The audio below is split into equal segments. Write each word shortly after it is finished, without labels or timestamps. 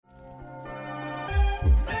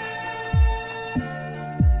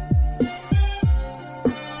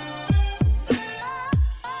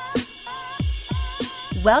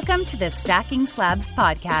Welcome to the Stacking Slabs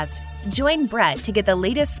podcast. Join Brett to get the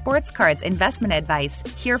latest sports cards investment advice,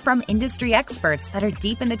 hear from industry experts that are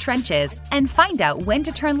deep in the trenches, and find out when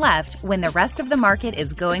to turn left when the rest of the market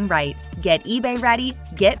is going right. Get eBay ready,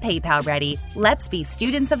 get PayPal ready. Let's be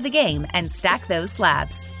students of the game and stack those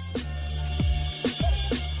slabs.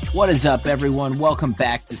 What is up, everyone? Welcome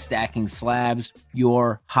back to Stacking Slabs,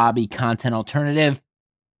 your hobby content alternative.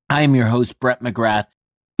 I am your host, Brett McGrath,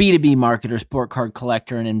 B2B marketer, sport card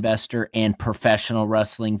collector and investor, and professional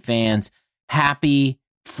wrestling fans. Happy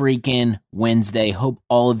freaking Wednesday. Hope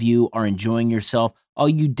all of you are enjoying yourself. All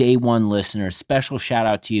you day one listeners, special shout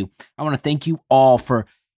out to you. I want to thank you all for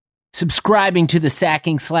subscribing to the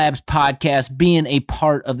Stacking Slabs podcast, being a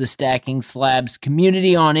part of the Stacking Slabs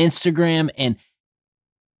community on Instagram, and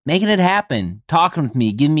making it happen, talking with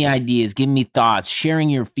me, giving me ideas, giving me thoughts, sharing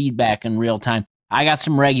your feedback in real time. I got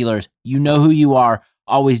some regulars. You know who you are.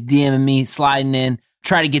 Always DMing me, sliding in,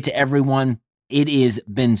 try to get to everyone. It has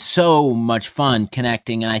been so much fun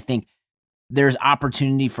connecting, and I think there's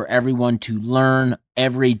opportunity for everyone to learn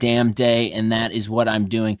every damn day, and that is what I'm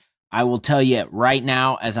doing. I will tell you right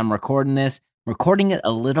now, as I'm recording this, recording it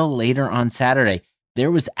a little later on Saturday,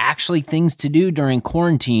 there was actually things to do during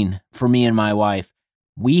quarantine for me and my wife.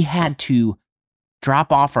 We had to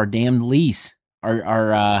drop off our damn lease,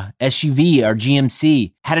 our SUV, our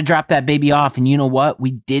GMC, had to drop that baby off. And you know what? We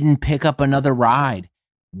didn't pick up another ride.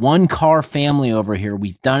 One car family over here.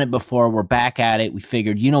 We've done it before. We're back at it. We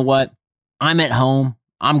figured, you know what? I'm at home.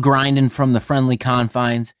 I'm grinding from the friendly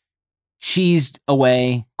confines. She's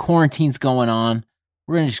away. Quarantine's going on.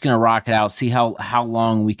 We're just going to rock it out, see how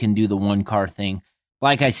long we can do the one car thing.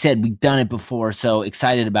 Like I said, we've done it before, so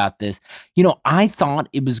excited about this. You know, I thought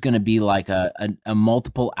it was going to be like a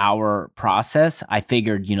multiple hour process. I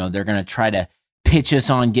figured, you know, they're going to try to pitch us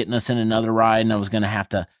on getting us in another ride, and I was going to have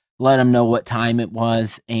to let them know what time it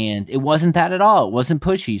was, and it wasn't that at all. It wasn't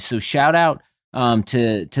pushy. So shout out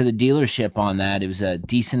to the dealership on that. It was a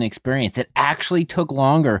decent experience. It actually took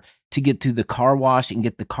longer to get through the car wash and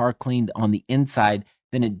get the car cleaned on the inside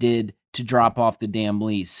than it did to drop off the damn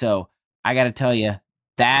lease. So I got to tell you,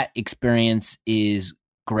 that experience is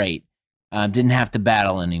great. Didn't have to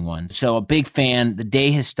battle anyone. So a big fan. The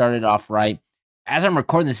day has started off right. As I'm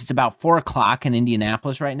recording this, it's about 4 o'clock in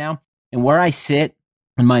Indianapolis right now. And where I sit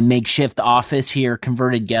in my makeshift office here,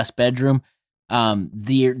 converted guest bedroom,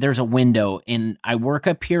 there's a window. And I work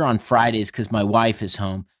up here on Fridays because my wife is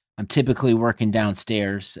home. I'm typically working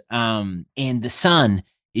downstairs. And the sun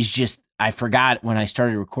is just, I forgot when I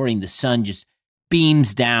started recording, the sun just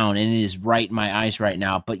beams down, and it is right in my eyes right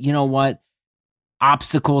now. But you know what?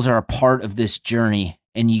 Obstacles are a part of this journey,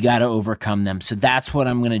 and you got to overcome them. So that's what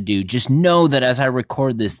I'm going to do. Just know that as I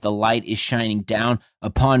record this, the light is shining down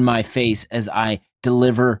upon my face as I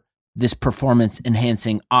deliver this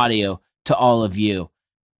performance-enhancing audio to all of you.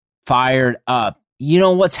 Fired up. You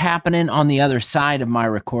know what's happening on the other side of my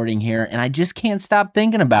recording here, and I just can't stop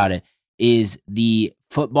thinking about it, is the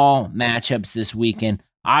football matchups this weekend.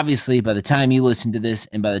 Obviously, by the time you listen to this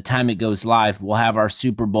and by the time it goes live, we'll have our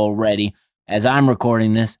Super Bowl ready. As I'm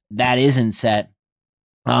recording this, that isn't set.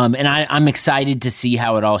 And I'm excited to see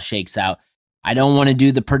how it all shakes out. I don't want to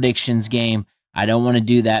do the predictions game. I don't want to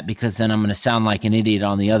do that because then I'm going to sound like an idiot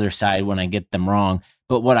on the other side when I get them wrong.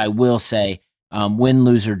 But what I will say, win,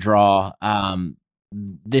 lose, or draw,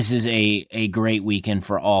 this is a great weekend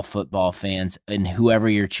for all football fans and whoever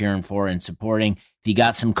you're cheering for and supporting. If you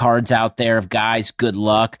got some cards out there of guys, good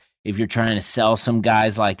luck. If you're trying to sell some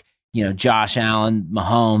guys like, you know, Josh Allen,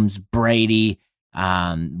 Mahomes, Brady,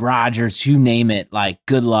 Rodgers, you name it, like,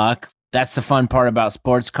 good luck. That's the fun part about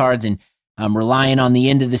sports cards and relying on the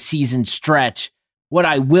end of the season stretch. What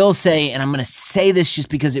I will say, and I'm going to say this just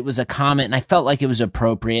because it was a comment and I felt like it was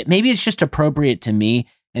appropriate. Maybe it's just appropriate to me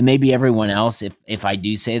and maybe everyone else. If I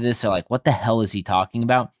do say this, they're like, what the hell is he talking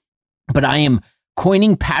about? But I am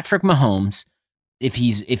coining Patrick Mahomes. If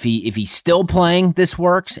he's still playing, this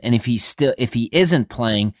works, and if he isn't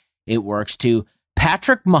playing, it works too.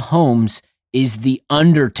 Patrick Mahomes is the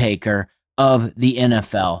Undertaker of the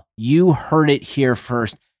NFL. You heard it here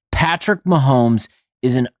first. Patrick Mahomes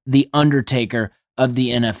is the Undertaker of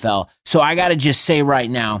the NFL. So I got to just say right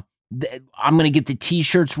now, I'm going to get the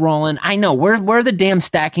t-shirts rolling. I know, where are the damn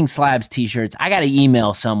Stacking Slabs t-shirts? I got to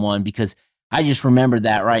email someone because I just remembered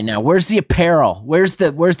that right now. Where's the apparel? Where's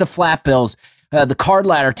the flat bills? The Card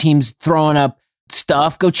Ladder team's throwing up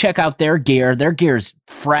stuff. Go check out their gear. Their gear's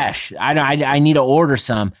fresh. I need to order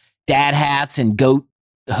some dad hats and goat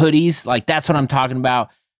hoodies. Like, that's what I'm talking about.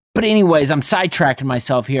 But anyways, I'm sidetracking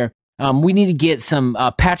myself here. We need to get some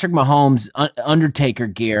Patrick Mahomes Undertaker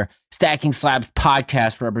gear, Stacking Slabs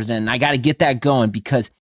podcast representing. I got to get that going because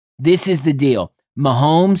this is the deal.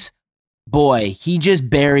 Mahomes, boy, he just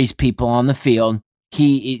buries people on the field.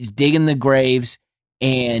 He is digging the graves,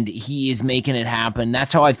 and he is making it happen.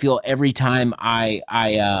 That's how I feel every time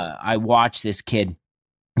I watch this kid.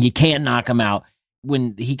 You can't knock him out.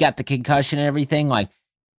 When he got the concussion and everything, like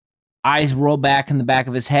eyes roll back in the back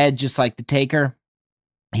of his head, just like the Taker.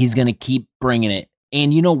 He's going to keep bringing it.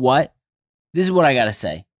 And you know what? This is what I got to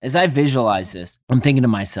say. As I visualize this, I'm thinking to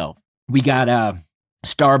myself, we got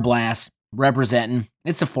Star Blast representing.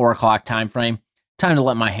 It's a 4 o'clock time frame. Time to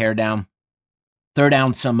let my hair down. Throw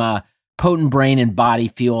down some potent brain and body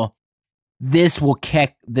fuel. This will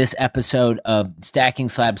kick this episode of Stacking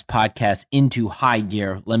Slabs podcast into high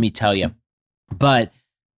gear, let me tell you. But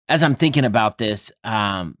as I'm thinking about this,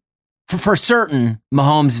 for certain,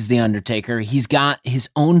 Mahomes is the Undertaker. He's got his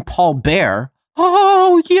own Paul Bear.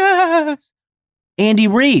 Oh, yes. Andy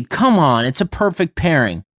Reid, come on. It's a perfect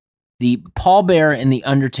pairing. The Paul Bear and the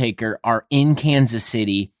Undertaker are in Kansas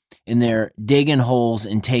City, and they're digging holes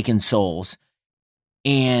and taking souls.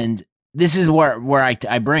 And this is where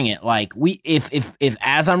I bring it. Like, if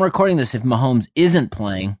as I'm recording this, if Mahomes isn't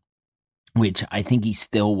playing, which I think he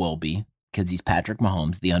still will be, because he's Patrick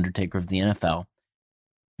Mahomes, the Undertaker of the NFL,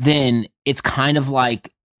 then it's kind of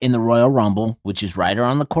like in the Royal Rumble, which is right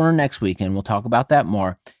around the corner next weekend. We'll talk about that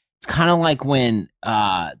more. It's kind of like when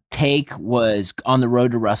Take was on the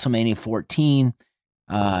road to WrestleMania 14.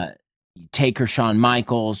 Taker, Shawn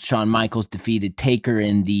Michaels defeated Taker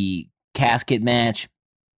in the casket match.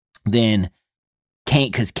 Then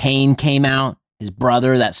because Kane came out, his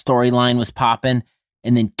brother, that storyline was popping.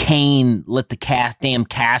 And then Kane lit the damn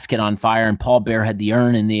casket on fire, and Paul Bear had the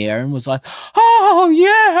urn in the air and was like, oh,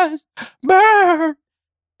 yes, Bear.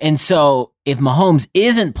 And so if Mahomes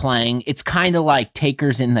isn't playing, it's kind of like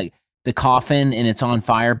Taker's in the coffin and it's on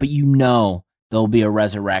fire, but you know there'll be a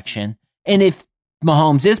resurrection. And if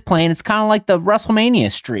Mahomes is playing, it's kind of like the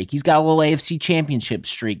WrestleMania streak. He's got a little AFC championship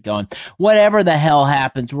streak going. Whatever the hell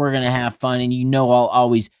happens, we're going to have fun, and you know I'll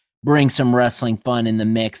always bring some wrestling fun in the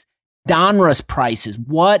mix. Donruss prices.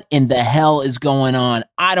 What in the hell is going on?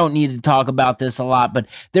 I don't need to talk about this a lot, but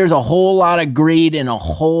there's a whole lot of greed and a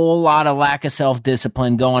whole lot of lack of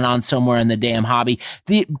self-discipline going on somewhere in the damn hobby.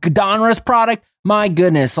 The Donruss product, my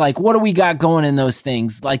goodness, like what do we got going in those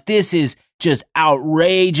things? Like this is just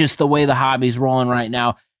outrageous the way the hobby's rolling right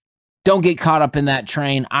now. Don't get caught up in that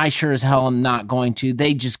train. I sure as hell am not going to.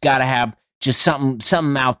 They just got to have just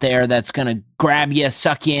something out there that's going to grab you,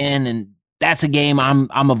 suck you in, and that's a game I'm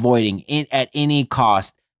avoiding at any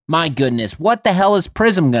cost. My goodness, what the hell is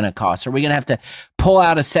Prism going to cost? Are we going to have to pull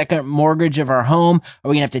out a second mortgage of our home? Are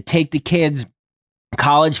we going to have to take the kids'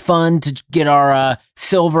 college fund to get our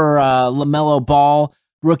silver LaMelo Ball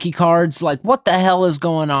rookie cards? Like, what the hell is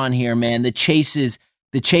going on here, man? The chase is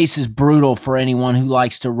brutal for anyone who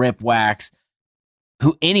likes to rip wax.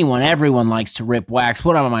 Everyone likes to rip wax.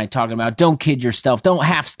 What am I talking about? Don't kid yourself. Don't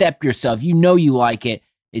half-step yourself. You know you like it.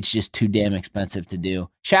 It's just too damn expensive to do.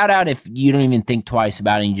 Shout out if you don't even think twice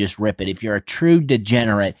about it and you just rip it. If you're a true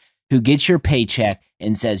degenerate who gets your paycheck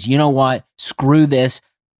and says, you know what, screw this.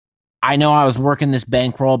 I know I was working this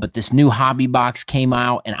bankroll, but this new hobby box came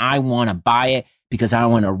out and I want to buy it because I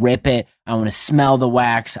want to rip it. I want to smell the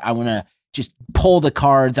wax. I want to just pull the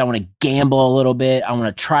cards. I want to gamble a little bit. I want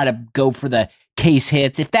to try to go for the case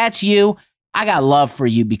hits. If that's you, I got love for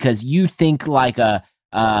you because you think like a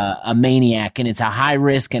maniac, and it's a high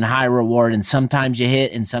risk and high reward, and sometimes you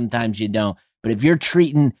hit and sometimes you don't. But if you're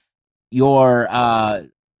treating your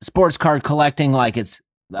sports card collecting like it's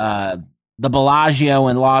the Bellagio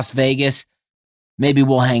in Las Vegas, maybe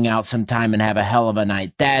we'll hang out sometime and have a hell of a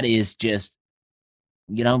night. That is just,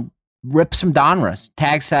 rip some Donruss,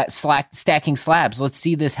 tag stacking slabs. Let's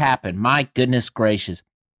see this happen. My goodness gracious.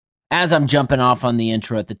 As I'm jumping off on the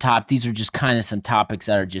intro at the top, these are just kind of some topics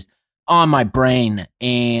that are just on my brain.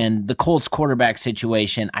 And the Colts quarterback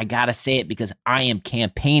situation, I gotta say it because I am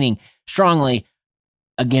campaigning strongly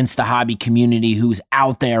against the hobby community who's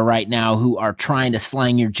out there right now who are trying to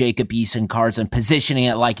slang your Jacob Eason cards and positioning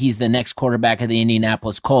it like he's the next quarterback of the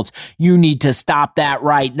Indianapolis Colts. You need to stop that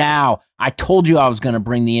right now. I told you I was going to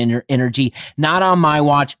bring the energy. Not on my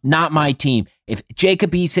watch, not my team. If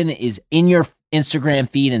Jacob Eason is in your Instagram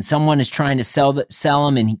feed and someone is trying to sell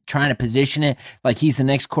him and trying to position it like he's the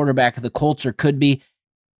next quarterback of the Colts or could be,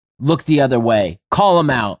 look the other way. Call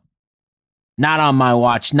him out. Not on my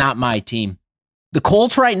watch, not my team. The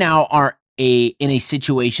Colts right now are in a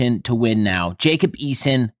situation to win now. Jacob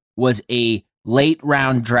Eason was a late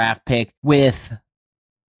round draft pick with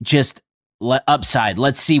just upside.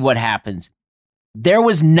 Let's see what happens. There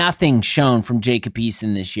was nothing shown from Jacob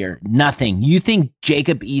Eason this year. Nothing. You think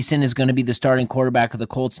Jacob Eason is going to be the starting quarterback of the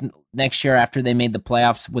Colts next year after they made the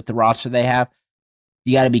playoffs with the roster they have?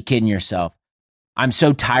 You got to be kidding yourself. I'm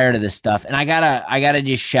so tired of this stuff. And I gotta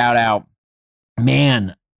just shout out,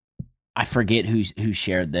 man, I forget who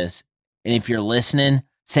shared this. And if you're listening,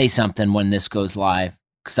 say something when this goes live,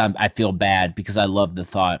 because I feel bad because I love the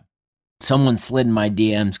thought. Someone slid in my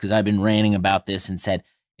DMs because I've been ranting about this and said,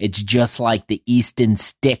 it's just like the Easton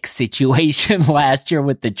Stick situation last year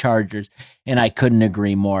with the Chargers, and I couldn't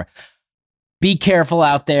agree more. Be careful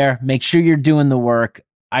out there. Make sure you're doing the work.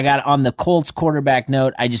 I got on the Colts quarterback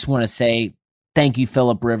note, I just want to say thank you,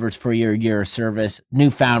 Phillip Rivers, for your year of service.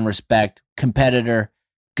 Newfound respect, competitor,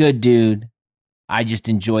 good dude. I just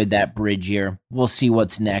enjoyed that bridge year. We'll see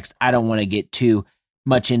what's next. I don't want to get too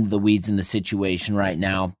much into the weeds in the situation right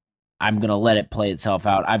now. I'm going to let it play itself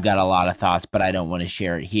out. I've got a lot of thoughts, but I don't want to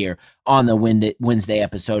share it here on the Wednesday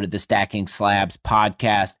episode of the Stacking Slabs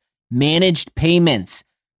podcast. Managed payments.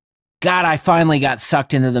 God, I finally got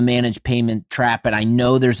sucked into the managed payment trap, and I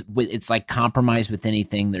know it's like compromise with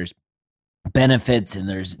anything. There's benefits and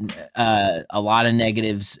there's a lot of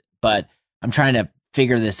negatives, but I'm trying to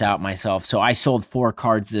figure this out myself. So I sold 4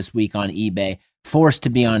 cards this week on eBay, forced to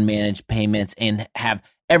be on managed payments and have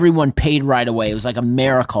everyone paid right away. It was like a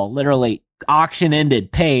miracle. Literally, auction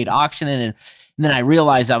ended, paid, auction ended. And then I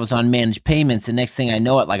realized I was on managed payments. The next thing I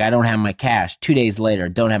know it, like I don't have my cash. 2 days later,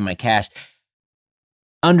 don't have my cash.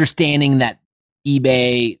 Understanding that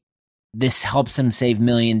eBay, this helps them save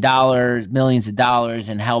millions of dollars,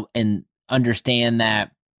 and help and understand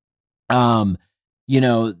that, they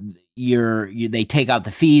take out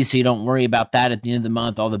the fees, so you don't worry about that at the end of the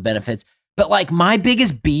month, all the benefits. But like my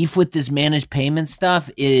biggest beef with this managed payment stuff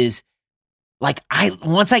is like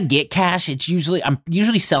once I get cash, I'm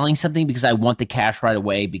usually selling something because I want the cash right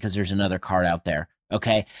away because there's another card out there.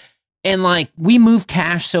 Okay. And like we move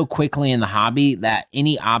cash so quickly in the hobby that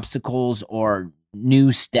any obstacles or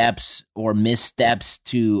new steps or missteps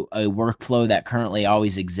to a workflow that currently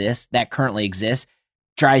exists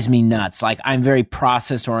drives me nuts. Like I'm very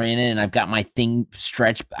process oriented and I've got my thing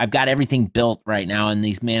stretched. I've got everything built right now, and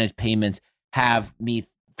these managed payments have me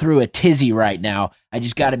through a tizzy right now. I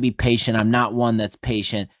just got to be patient. I'm not one that's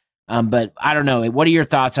patient. But I don't know. What are your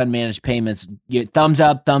thoughts on managed payments? Thumbs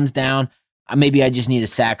up, thumbs down? Maybe I just need to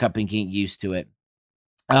sack up and get used to it.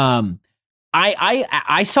 I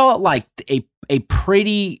saw like a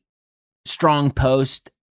pretty strong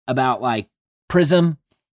post about like Prism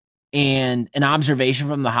and an observation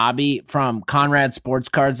from the hobby from Conrad Sports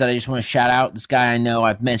Cards that I just want to shout out. This guy I know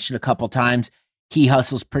I've mentioned a couple times. He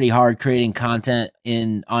hustles pretty hard creating content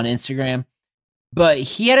on Instagram. But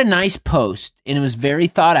he had a nice post, and it was very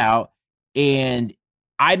thought out. And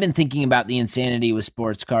I've been thinking about the insanity with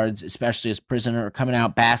sports cards, especially as Prisoner coming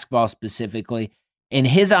out, basketball specifically. And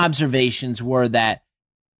his observations were that,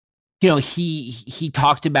 he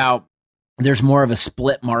talked about there's more of a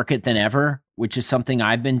split market than ever, which is something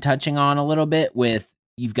I've been touching on a little bit with.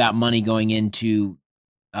 You've got money going into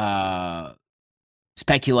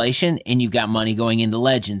speculation, and you've got money going into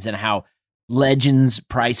Legends, and how Legends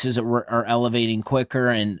prices are elevating quicker,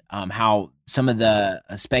 and how some of the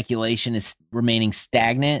speculation is remaining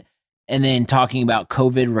stagnant. And then talking about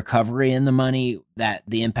COVID recovery and the money, that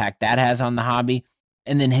the impact that has on the hobby.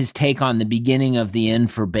 And then his take on the beginning of the end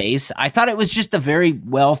for base. I thought it was just a very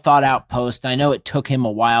well thought out post. I know it took him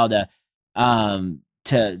a while to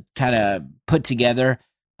kind of put together.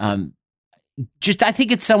 I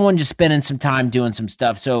think it's someone just spending some time doing some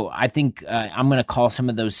stuff. So I think I'm going to call some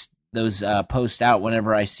of those posts out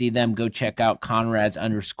whenever I see them. Go check out Conrad's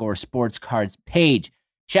 _sports cards page.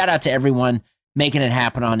 Shout out to everyone making it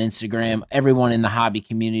happen on Instagram. Everyone in the hobby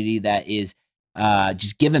community that is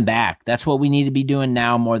just giving back. That's what we need to be doing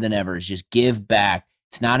now more than ever, is just give back.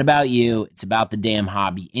 It's not about you. It's about the damn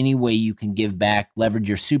hobby. Any way you can give back, leverage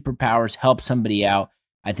your superpowers, help somebody out.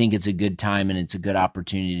 I think it's a good time and it's a good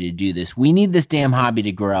opportunity to do this. We need this damn hobby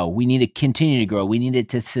to grow. We need to continue to grow. We need it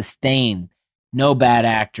to sustain. No bad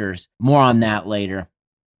actors. More on that later.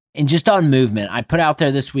 And just on movement, I put out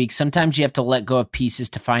there this week, sometimes you have to let go of pieces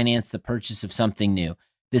to finance the purchase of something new.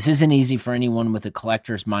 This isn't easy for anyone with a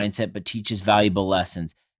collector's mindset, but teaches valuable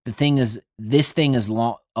lessons. This thing is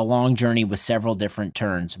a long journey with several different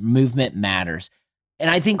turns. Movement matters. And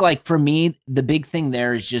I think, like, for me, the big thing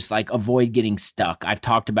there is just like avoid getting stuck. I've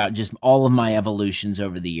talked about just all of my evolutions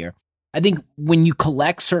over the year. I think when you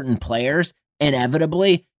collect certain players,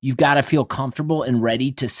 inevitably, you've got to feel comfortable and ready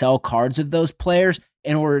to sell cards of those players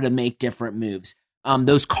in order to make different moves.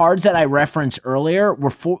 Those cards that I referenced earlier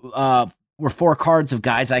were were 4 cards of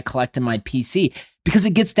guys I collect in my PC, because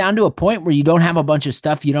it gets down to a point where you don't have a bunch of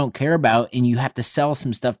stuff you don't care about and you have to sell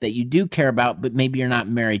some stuff that you do care about, but maybe you're not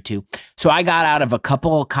married to. So I got out of a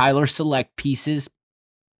couple Kyler Select pieces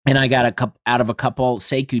and I got out of a couple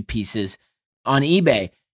Sekou pieces on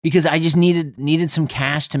eBay because I just needed some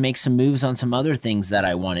cash to make some moves on some other things that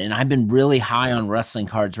I wanted. And I've been really high on wrestling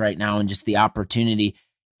cards right now and just the opportunity.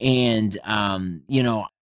 And,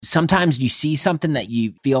 sometimes you see something that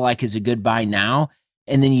you feel like is a good buy now,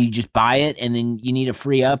 and then you just buy it, and then you need to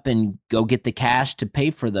free up and go get the cash to pay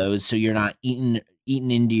for those, so you're not eating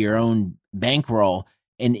into your own bankroll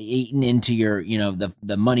and eating into your,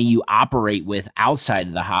 the money you operate with outside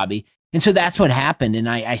of the hobby. And so that's what happened. And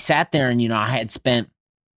I sat there and, I had spent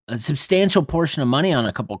a substantial portion of money on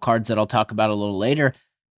a couple cards that I'll talk about a little later.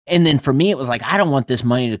 And then for me, it was like, I don't want this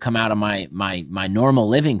money to come out of my normal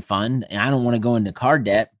living fund, and I don't want to go into card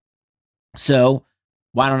debt. So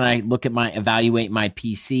why don't I evaluate my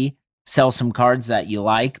PC, sell some cards that you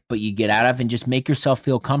like, but you get out of, and just make yourself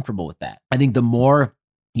feel comfortable with that. I think the more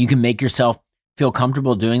you can make yourself feel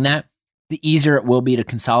comfortable doing that, the easier it will be to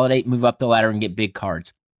consolidate, move up the ladder, and get big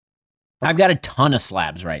cards. I've got a ton of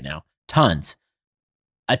slabs right now. Tons.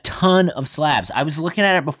 A ton of slabs. I was looking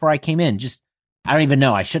at it before I came in. I don't even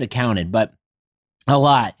know. I should have counted, but a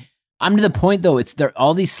lot. I'm to the point, though,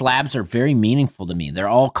 all these slabs are very meaningful to me. They're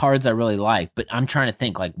all cards I really like, but I'm trying to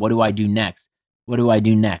think, like, what do I do next? What do I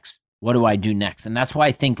do next? What do I do next? And that's why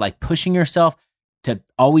I think, like, pushing yourself to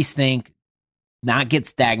always think, not get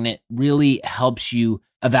stagnant, really helps you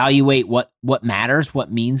evaluate what matters,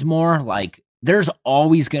 what means more. Like, there's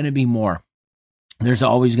always going to be more. There's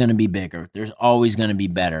always going to be bigger. There's always going to be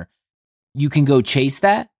better. You can go chase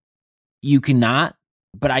that. You cannot.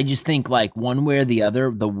 But I just think, like, one way or the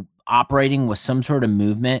other, the operating with some sort of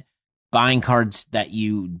movement, buying cards that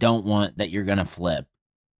you don't want that you're going to flip,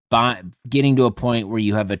 getting to a point where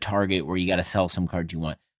you have a target where you got to sell some cards you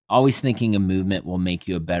want. Always thinking a movement will make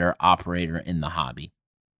you a better operator in the hobby.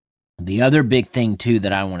 The other big thing, too,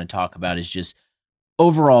 that I want to talk about is just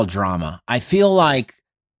overall drama. I feel like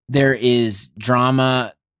there is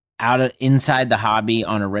drama inside the hobby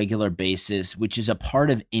on a regular basis, which is a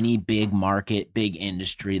part of any big market, big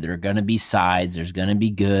industry. There are going to be sides. There's going to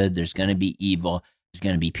be good. There's going to be evil. There's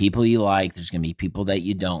going to be people you like. There's going to be people that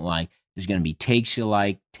you don't like. There's going to be takes you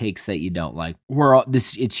like, takes that you don't like.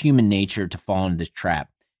 It's human nature to fall into this trap.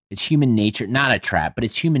 It's human nature, not a trap, but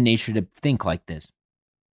it's human nature to think like this.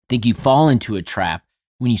 I think you fall into a trap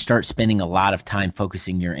when you start spending a lot of time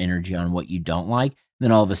focusing your energy on what you don't like.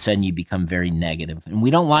 Then all of a sudden you become very negative. And we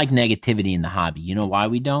don't like negativity in the hobby. You know why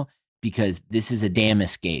we don't? Because this is a damn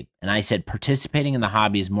escape. And I said participating in the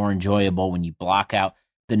hobby is more enjoyable when you block out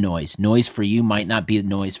the noise. Noise for you might not be the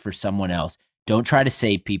noise for someone else. Don't try to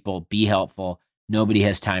save people. Be helpful. Nobody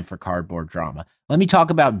has time for cardboard drama. Let me talk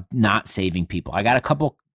about not saving people. I got a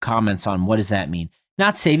couple comments on what does that mean.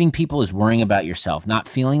 Not saving people is worrying about yourself, not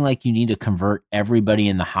feeling like you need to convert everybody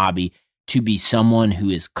in the hobby to be someone who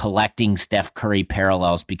is collecting Steph Curry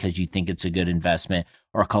parallels because you think it's a good investment,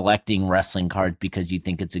 or collecting wrestling cards because you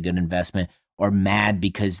think it's a good investment, or mad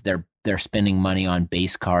because they're spending money on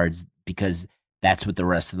base cards because that's what the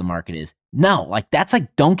rest of the market is. No, like that's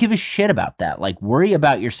like, don't give a shit about that. Like, worry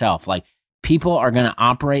about yourself. Like, people are going to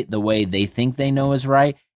operate the way they think they know is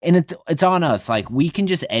right. And it's on us. Like, we can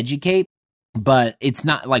just educate, but it's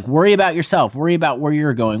not like, worry about yourself, worry about where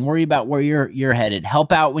you're going, worry about where you're headed,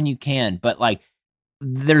 help out when you can. But like,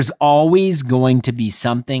 there's always going to be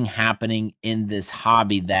something happening in this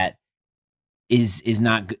hobby that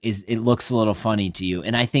it looks a little funny to you.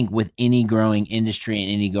 And I think with any growing industry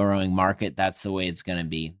and any growing market, that's the way it's going to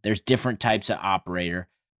be. There's different types of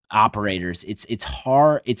operators. It's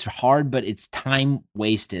hard, but it's time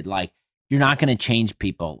wasted. Like, you're not going to change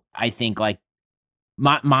people. I think, like,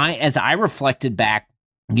 as I reflected back,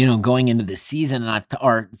 going into the season,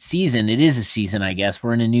 it is a season, I guess.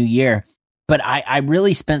 We're in a new year. But I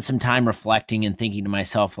really spent some time reflecting and thinking to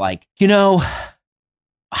myself, like,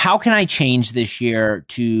 how can I change this year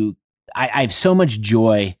I have so much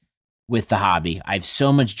joy with the hobby. I have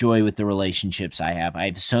so much joy with the relationships I have. I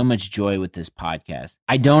have so much joy with this podcast.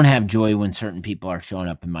 I don't have joy when certain people are showing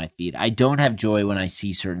up in my feed. I don't have joy when I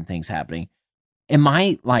see certain things happening. And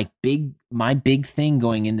my big thing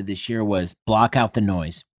going into this year was block out the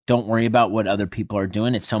noise. Don't worry about what other people are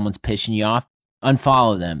doing. If someone's pissing you off,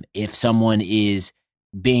 unfollow them. If someone is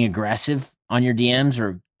being aggressive on your DMs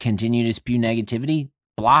or continue to spew negativity,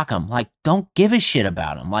 block them. Like, don't give a shit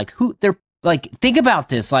about them. Like, think about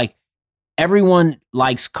this. Like, everyone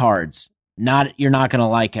likes cards. You're not going to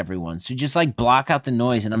like everyone. So just like block out the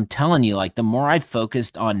noise. And I'm telling you, like, the more I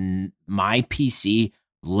focused on my PC,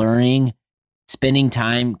 learning spending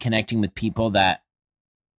time connecting with people that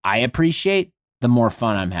I appreciate, the more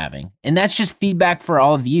fun I'm having. And that's just feedback for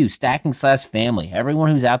all of you, Stacking Slabs family, everyone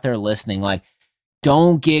who's out there listening. Like,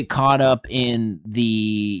 don't get caught up in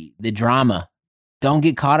the drama. Don't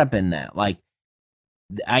get caught up in that. Like,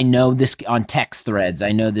 I know this on text threads.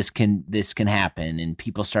 I know this can happen, and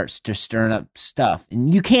people start stirring up stuff.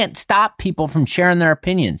 And you can't stop people from sharing their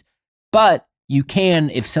opinions, but you can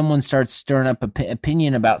if someone starts stirring up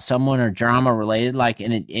opinion about someone or drama related, like,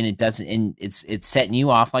 and it doesn't, and it's setting you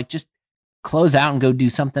off. Like, just close out and go do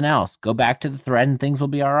something else. Go back to the thread, and things will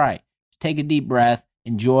be all right. Take a deep breath.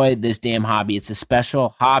 Enjoy this damn hobby. It's a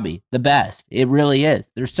special hobby, the best. It really is.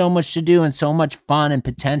 There's so much to do and so much fun and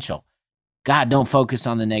potential. God, don't focus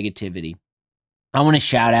on the negativity. I want to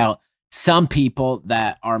shout out some people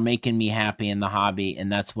that are making me happy in the hobby,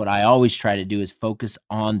 and that's what I always try to do, is focus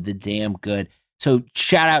on the damn good. So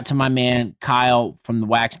shout out to my man Kyle from the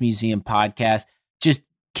Wax Museum podcast, just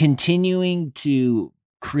continuing to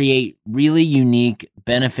create really unique,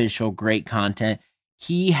 beneficial, great content.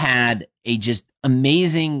 He had a just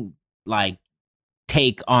amazing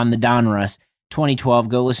take on the Donruss 2012.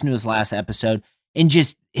 Go listen to his last episode. And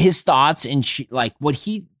just his thoughts and what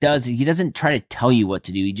he does, he doesn't try to tell you what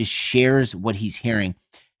to do. He just shares what he's hearing.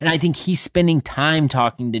 And I think he's spending time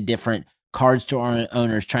talking to different card store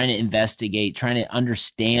owners, trying to investigate, trying to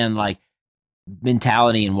understand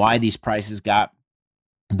mentality and why these prices got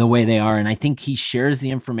the way they are. And I think he shares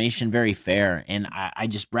the information very fair. And I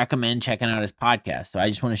just recommend checking out his podcast. So I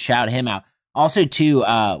just want to shout him out. Also, too,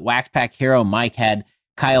 Wax Pack Hero Mike had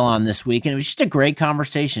Kyle on this week, and it was just a great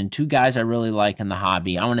conversation. Two guys I really like in the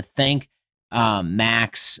hobby. I want to thank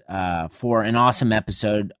Max for an awesome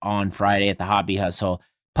episode on Friday at the Hobby Hustle.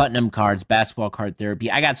 Putnam cards, basketball card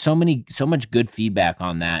therapy. I got so much good feedback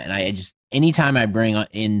on that, and I just, anytime I bring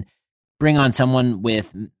on someone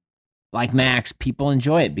with like Max, people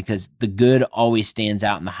enjoy it because the good always stands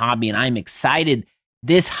out in the hobby. And I'm excited.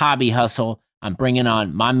 This Hobby Hustle, I'm bringing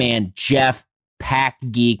on my man Jeff, Pack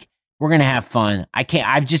Geek. We're going to have fun.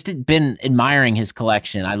 I've just been admiring his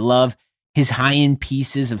collection. I love his high-end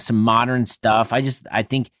pieces of some modern stuff. I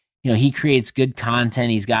think, he creates good content.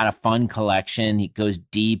 He's got a fun collection. He goes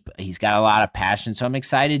deep. He's got a lot of passion. So I'm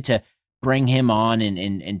excited to bring him on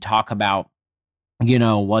and talk about,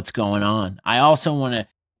 what's going on. I also want to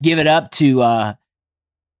give it up to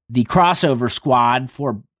the Crossover Squad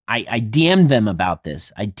for, I DM'd them about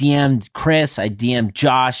this. I DM'd Chris, I DM'd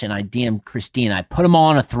Josh, and I DM'd Christine. I put them all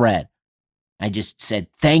on a thread. I just said,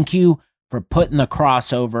 thank you for putting the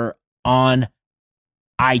Crossover on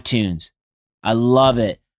iTunes. I love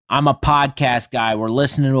it. I'm a podcast guy. We're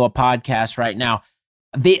listening to a podcast right now.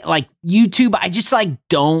 YouTube, I just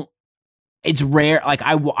don't, it's rare.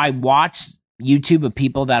 I watch YouTube of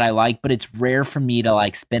people that I like, but it's rare for me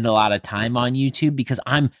to spend a lot of time on YouTube because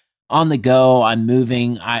I'm on the go, I'm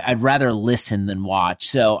moving. I'd rather listen than watch.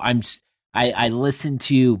 So I listened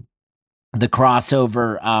to the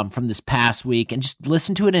Crossover from this past week and just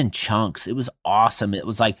listened to it in chunks. It was awesome. It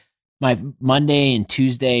was my Monday and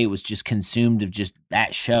Tuesday was just consumed of just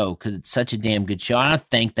that show because it's such a damn good show. I want to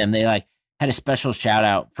thank them. They had a special shout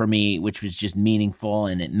out for me, which was just meaningful,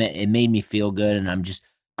 and it made me feel good. And I'm just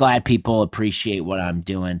glad people appreciate what I'm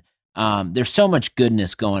doing. There's so much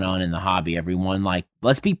goodness going on in the hobby, everyone.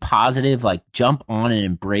 Let's be positive, jump on and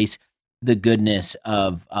embrace the goodness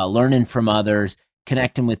of learning from others,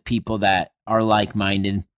 connecting with people that are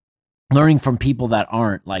like-minded, learning from people that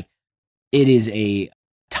aren't. It is a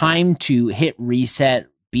time to hit reset,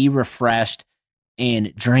 be refreshed,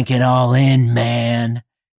 and drink it all in, man.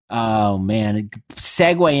 Oh, man.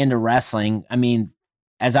 Segue into wrestling. I mean,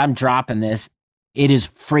 as I'm dropping this, it is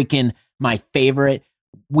freaking my favorite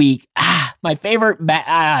week. My favorite.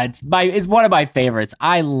 It's one of my favorites.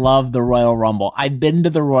 I love the Royal Rumble. I've been to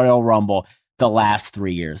the Royal Rumble the last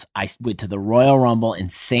 3 years. I went to the Royal Rumble in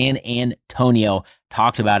San Antonio,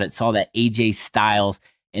 talked about it, saw that AJ Styles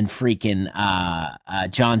and freaking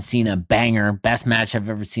John Cena banger, best match I've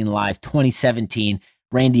ever seen live. 2017,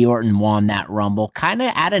 Randy Orton won that Rumble, kind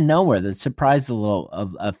of out of nowhere. That surprised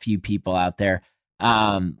a few people out there.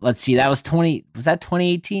 Let's see, was that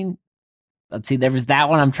 2018? Let's see, there was that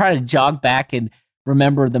one. I'm trying to jog back and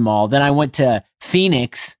remember them all. Then I went to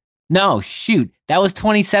Phoenix. No, shoot, that was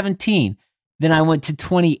 2017. Then I went to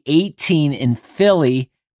 2018 in Philly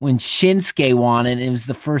when Shinsuke won it. It was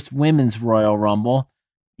the first women's Royal Rumble.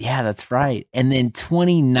 Yeah, that's right. And then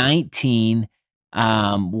 2019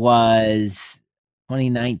 was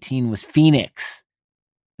Phoenix.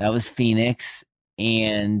 That was Phoenix.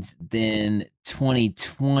 And then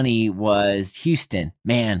 2020 was Houston.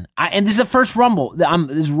 Man, and this is the first Rumble.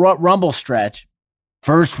 This Rumble stretch.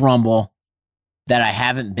 First Rumble. that I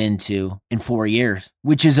haven't been to in 4 years,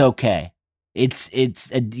 which is okay. It's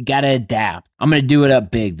got to adapt. I'm going to do it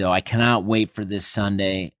up big, though. I cannot wait for this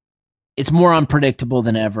Sunday. It's more unpredictable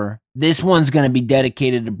than ever. This one's going to be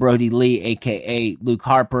dedicated to Brody Lee, a.k.a. Luke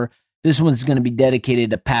Harper. This one's going to be dedicated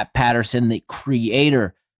to Pat Patterson, the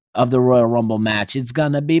creator of the Royal Rumble match. It's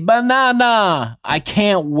going to be banana. I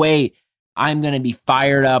can't wait. I'm going to be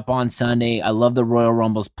fired up on Sunday. I love the Royal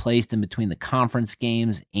Rumbles placed in between the conference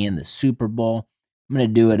games and the Super Bowl. I'm going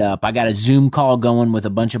to do it up. I got a Zoom call going with a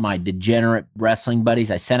bunch of my degenerate wrestling buddies.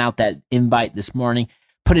 I sent out that invite this morning,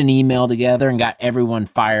 put an email together, and got everyone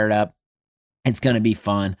fired up. It's going to be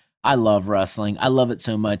fun. I love wrestling. I love it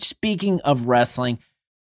so much. Speaking of wrestling,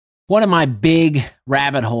 one of my big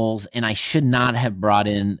rabbit holes, and I should not have brought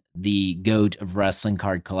in the GOAT of wrestling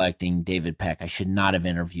card collecting, David Peck. I should not have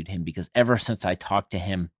interviewed him because ever since I talked to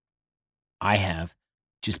him, I have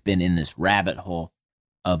just been in this rabbit hole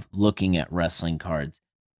of looking at wrestling cards.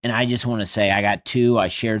 And I just want to say I got two. I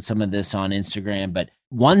shared some of this on Instagram, but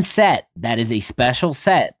one set that is a special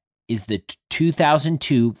set is the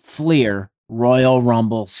 2002 Fleer Royal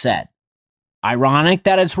Rumble set. Ironic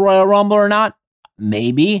that it's Royal Rumble or not?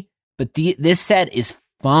 Maybe. But this set is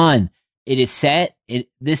fun. This set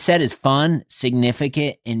is fun,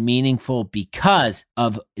 significant, and meaningful because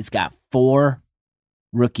of it's got 4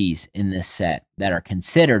 rookies in this set that are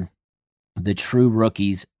considered the true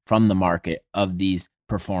rookies from the market of these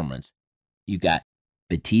performers. You got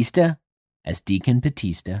Batista as Deacon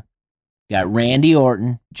Batista. You got Randy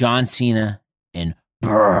Orton, John Cena, and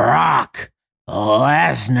Brock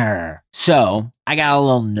Lesnar. So I got a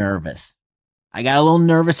little nervous.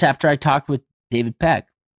 After I talked with David Peck.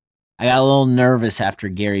 I got a little nervous after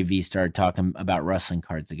Gary Vee started talking about wrestling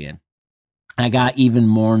cards again. I got even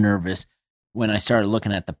more nervous when I started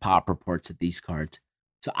looking at the pop reports of these cards.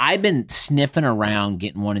 So I've been sniffing around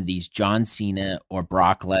getting one of these John Cena or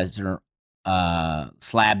Brock Lesnar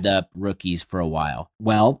slabbed up rookies for a while.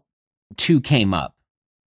 Well, 2 came up.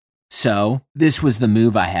 So this was the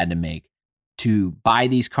move I had to make, to buy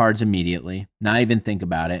these cards immediately, not even think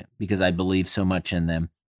about it because I believe so much in them,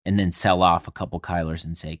 and then sell off a couple Kylers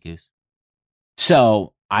and Sekus.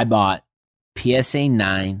 So I bought PSA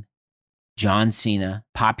 9, John Cena,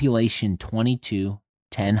 population 22,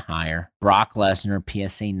 10 higher, Brock Lesnar,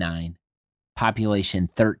 PSA 9, population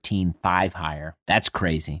 13, 5 higher. That's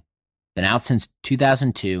crazy. Been out since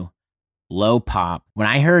 2002, low pop. When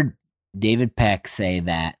I heard David Peck say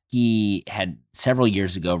that he had several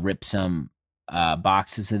years ago ripped some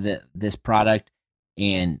boxes of this product,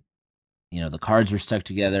 and the cards were stuck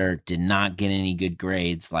together, did not get any good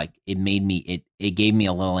grades. Like it gave me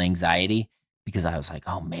a little anxiety because I was like,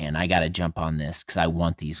 oh man, I got to jump on this because I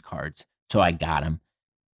want these cards. So I got them.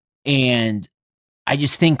 And I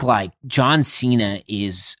just think like John Cena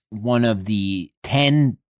is one of the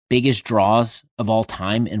 10 biggest draws of all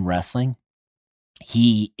time in wrestling.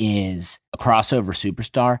 He is a crossover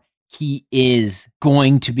superstar. He is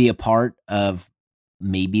going to be a part of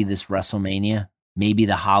maybe this WrestleMania, maybe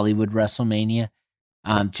the Hollywood WrestleMania.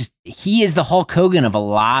 He is the Hulk Hogan of a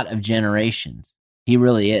lot of generations. He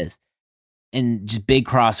really is. And just big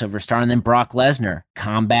crossover star. And then Brock Lesnar,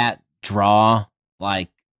 combat, draw. Like,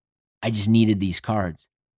 I just needed these cards.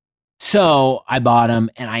 So I bought them,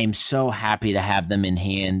 and I am so happy to have them in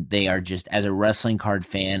hand. They are just, as a wrestling card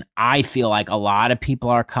fan, I feel like a lot of people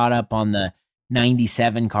are caught up on the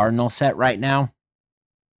 97 Cardinal set right now.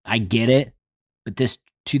 I get it, but this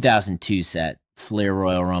 2002 set, Fleer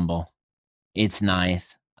Royal Rumble, it's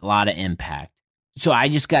nice, a lot of impact. So I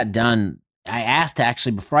just got done. I asked,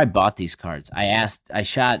 actually, before I bought these cards, I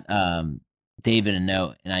shot David a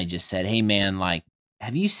note, and I just said, hey man, like,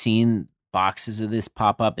 have you seen boxes of this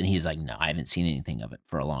pop up? And he's like, no, I haven't seen anything of it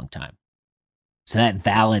for a long time. So that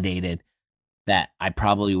validated that I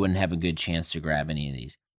probably wouldn't have a good chance to grab any of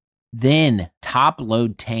these. Then Top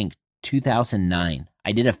Load Tank 2009.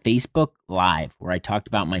 I did a Facebook Live where I talked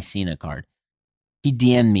about my Cena card. He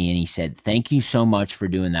DM'd me and he said, thank you so much for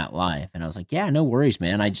doing that live. And I was like, yeah, no worries,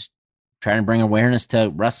 man. I just try to bring awareness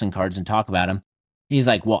to wrestling cards and talk about them. He's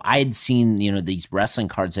like, well, I had seen, these wrestling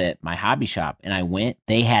cards at my hobby shop, and I went,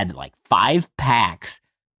 they had like 5 packs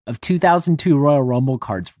of 2002 Royal Rumble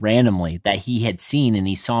cards randomly that he had seen, and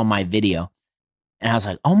he saw my video. And I was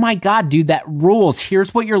like, oh my God, dude, that rules.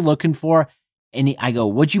 Here's what you're looking for. And I go,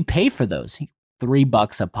 what'd you pay for those?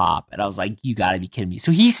 $3 a pop. And I was like, you gotta be kidding me.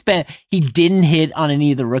 So he didn't hit on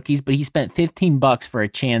any of the rookies, but he spent $15 for a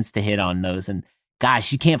chance to hit on those. And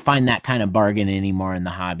gosh, you can't find that kind of bargain anymore in the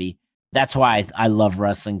hobby. That's why I love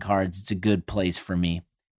wrestling cards. It's a good place for me.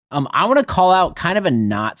 I want to call out kind of a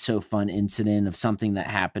not so fun incident of something that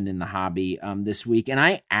happened in the hobby this week. And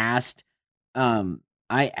I asked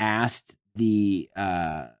I asked the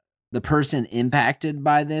person impacted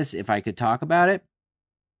by this if I could talk about it,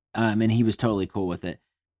 and he was totally cool with it.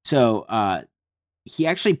 So he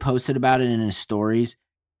actually posted about it in his stories,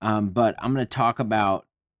 but I'm going to talk about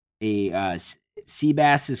a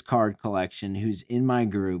Seabass's card collection, who's in my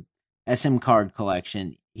group, SM Card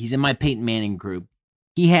Collection. He's in my Peyton Manning group.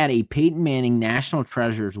 He had a Peyton Manning National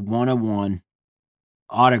Treasures 101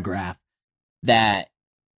 autograph that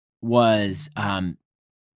was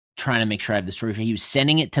trying to make sure I have the story. He was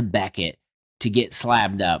sending it to Beckett to get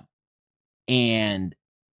slabbed up, and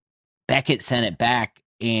Beckett sent it back,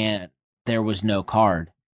 and there was no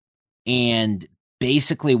card. And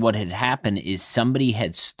basically what had happened is somebody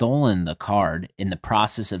had stolen the card in the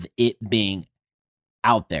process of it being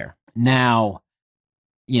out there. Now,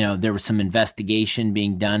 there was some investigation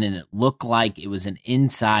being done, and it looked like it was an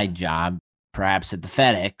inside job, perhaps at the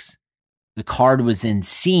FedEx. The card was then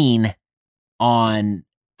seen on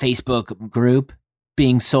Facebook group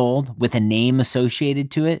being sold with a name associated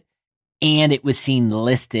to it, and it was seen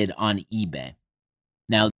listed on eBay.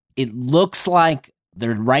 Now, it looks like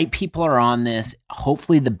the right people are on this.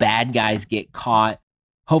 Hopefully the bad guys get caught.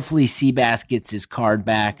 Hopefully Seabass gets his card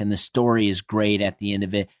back, and the story is great at the end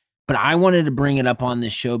of it. But I wanted to bring it up on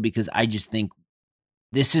this show because I just think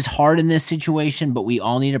this is hard in this situation, but we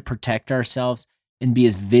all need to protect ourselves and be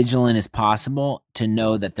as vigilant as possible to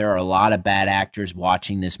know that there are a lot of bad actors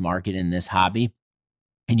watching this market and this hobby,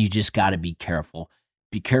 and you just got to be careful.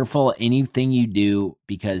 Be careful anything you do,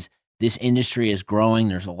 because this industry is growing.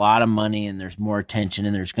 There's a lot of money and there's more attention,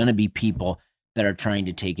 and there's going to be people that are trying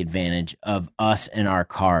to take advantage of us and our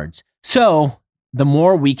cards. So the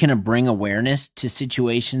more we can bring awareness to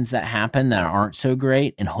situations that happen that aren't so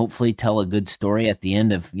great, and hopefully tell a good story at the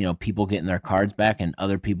end of, people getting their cards back and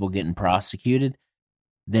other people getting prosecuted,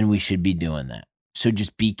 then we should be doing that. So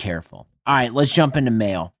just be careful. All right, let's jump into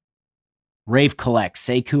mail. Rafe collects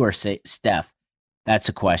Sekou or Steph? That's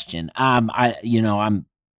a question. I'm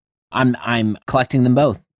collecting them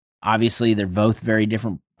both. Obviously, they're both very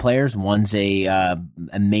different players. One's a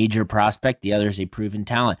major prospect. The other's a proven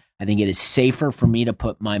talent. I think it is safer for me to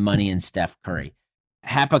put my money in Steph Curry.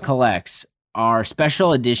 Hapa collects our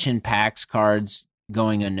special edition PAX cards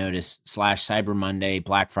going unnoticed / Cyber Monday,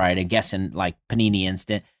 Black Friday, guessing like Panini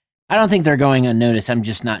Instant. I don't think they're going unnoticed. I'm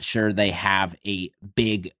just not sure they have a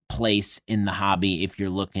big place in the hobby if you're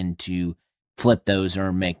looking to flip those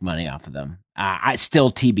or make money off of them. I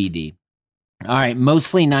still TBD. All right,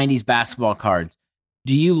 mostly 90s basketball cards.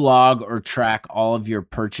 Do you log or track all of your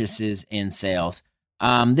purchases and sales?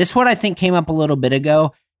 This one I think came up a little bit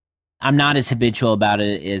ago. I'm not as habitual about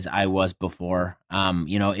it as I was before.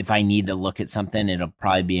 If I need to look at something, it'll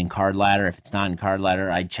probably be in Card Ladder. If it's not in Card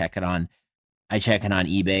Ladder, I check it on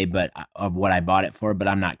eBay, but of what I bought it for. But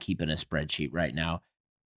I'm not keeping a spreadsheet right now.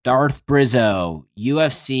 Darth Brizzo,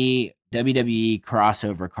 UFC, WWE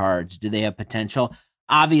crossover cards. Do they have potential?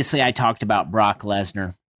 Obviously, I talked about Brock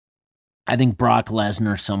Lesnar. I think Brock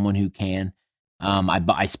Lesnar is someone who can.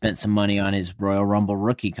 I spent some money on his Royal Rumble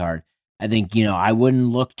rookie card. I think, I wouldn't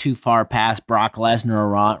look too far past Brock Lesnar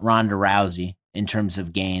or Ronda Rousey in terms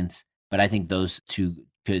of gains, but I think those two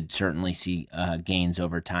could certainly see gains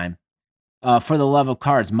over time. For the love of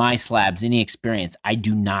cards, My Slabs, any experience? I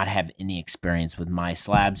do not have any experience with My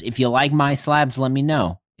Slabs. If you like My Slabs, let me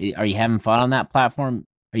know. Are you having fun on that platform?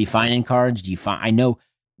 Are you finding cards? I know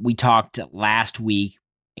we talked last week,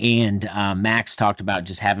 and Max talked about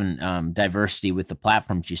just having diversity with the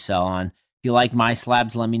platforms you sell on. If you like My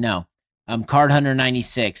Slabs, let me know. Card Hunter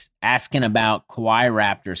 96 asking about Kawhi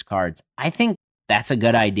Raptors cards. I think that's a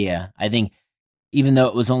good idea. I think even though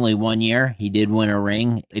it was only 1 year, he did win a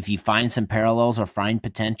ring. If you find some parallels or find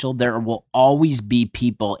potential, there will always be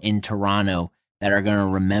people in Toronto that are going to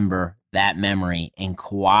remember that memory. And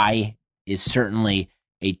Kawhi is certainly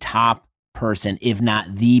a top person, if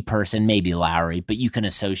not the person, maybe Lowry, but you can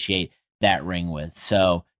associate that ring with.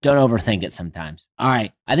 So don't overthink it sometimes. All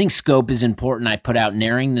right. I think scope is important. I put out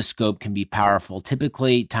narrowing the scope can be powerful.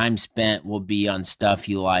 Typically, time spent will be on stuff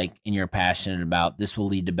you like and you're passionate about. This will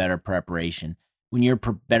lead to better preparation. When you're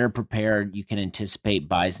better prepared, you can anticipate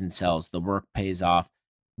buys and sells. The work pays off.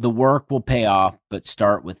 The work will pay off, but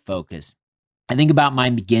start with focus. I think about my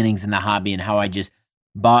beginnings in the hobby and how I just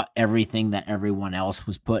bought everything that everyone else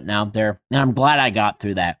was putting out there. And I'm glad I got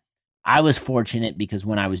through that. I was fortunate because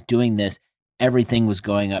when I was doing this, everything was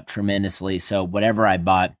going up tremendously. So whatever I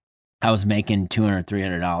bought, I was making $200,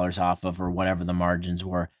 $300 off of, or whatever the margins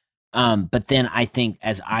were. But then I think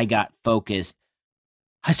as I got focused,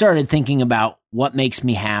 I started thinking about what makes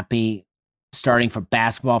me happy, starting from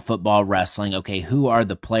basketball, football, wrestling. Okay, who are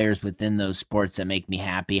the players within those sports that make me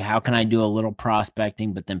happy? How can I do a little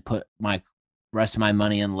prospecting, but then put my rest of my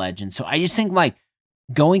money in legends? So I just think like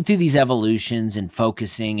going through these evolutions and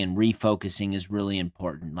focusing and refocusing is really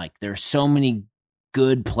important. Like there's so many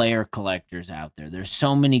good player collectors out there. There's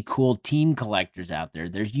so many cool team collectors out there.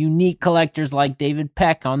 There's unique collectors like David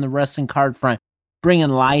Peck on the wrestling card front, bringing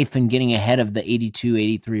life and getting ahead of the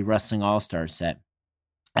 82-83 Wrestling All-Star set.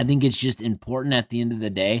 I think it's just important at the end of the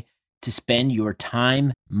day to spend your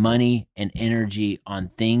time, money, and energy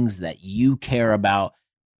on things that you care about,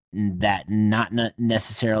 that not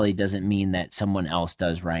necessarily doesn't mean that someone else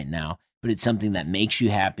does right now, but it's something that makes you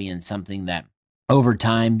happy and something that over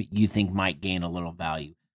time you think might gain a little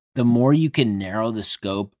value. The more you can narrow the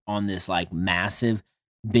scope on this like massive,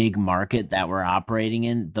 big market that we're operating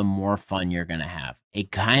in, the more fun you're going to have.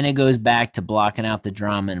 It kind of goes back to blocking out the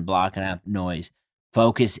drama and blocking out noise.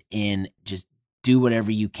 Focus in, just do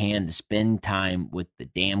whatever you can to spend time with the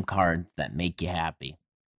damn cards that make you happy.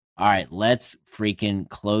 All right, let's freaking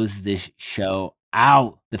close this show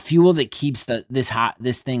out. The fuel that keeps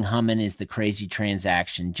this thing humming is the crazy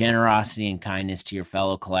transaction. Generosity and kindness to your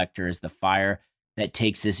fellow collector is the fire that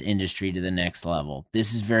takes this industry to the next level.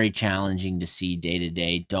 This is very challenging to see day to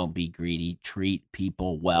day. Don't be greedy. Treat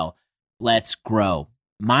people well. Let's grow.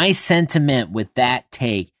 My sentiment with that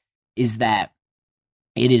take is that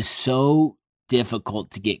it is so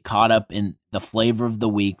difficult to get caught up in the flavor of the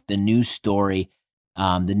week, the new story,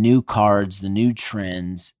 the new cards, the new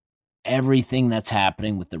trends, everything that's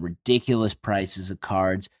happening with the ridiculous prices of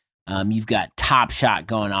cards. You've got Top Shot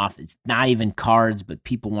going off. It's not even cards, but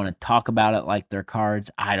people want to talk about it like they're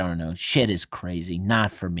cards. I don't know. Shit is crazy.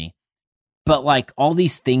 Not for me. But like all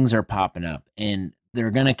these things are popping up and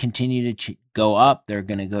they're going to continue to go up. They're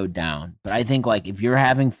going to go down. But I think like if you're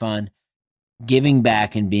having fun, giving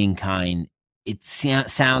back and being kind, it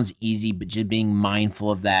sounds easy, but just being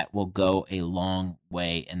mindful of that will go a long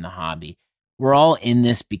way in the hobby. We're all in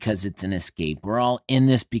this because it's an escape. We're all in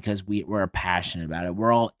this because we're passionate about it.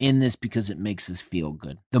 We're all in this because it makes us feel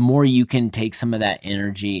good. The more you can take some of that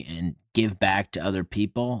energy and give back to other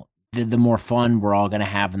people, the more fun we're all going to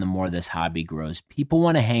have and the more this hobby grows. People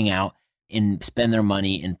want to hang out and spend their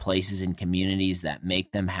money in places and communities that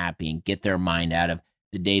make them happy and get their mind out of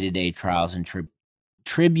the day-to-day trials and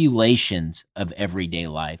tribulations of everyday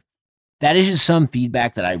life. That is just some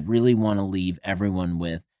feedback that I really want to leave everyone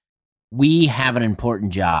with. We have an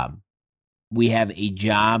important job. We have a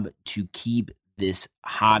job to keep this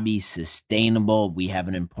hobby sustainable. We have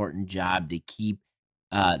an important job to keep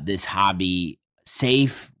this hobby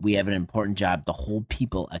safe. We have an important job to hold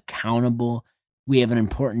people accountable. We have an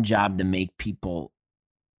important job to make people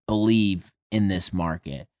believe in this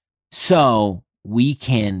market. So we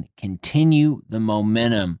can continue the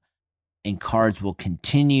momentum and cards will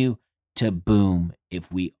continue to boom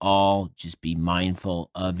if we all just be mindful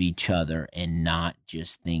of each other and not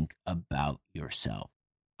just think about yourself.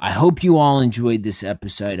 I hope you all enjoyed this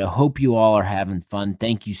episode. I hope you all are having fun.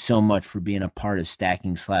 Thank you so much for being a part of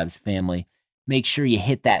Stacking Slabs family. Make sure you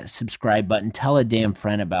hit that subscribe button. Tell a damn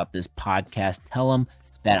friend about this podcast. Tell them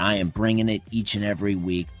that I am bringing it each and every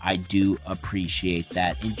week. I do appreciate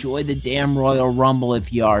that. Enjoy the damn Royal Rumble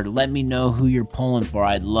if you are. Let me know who you're pulling for.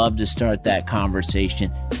 I'd love to start that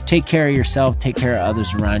conversation. Take care of yourself, take care of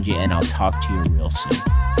others around you, and I'll talk to you real soon.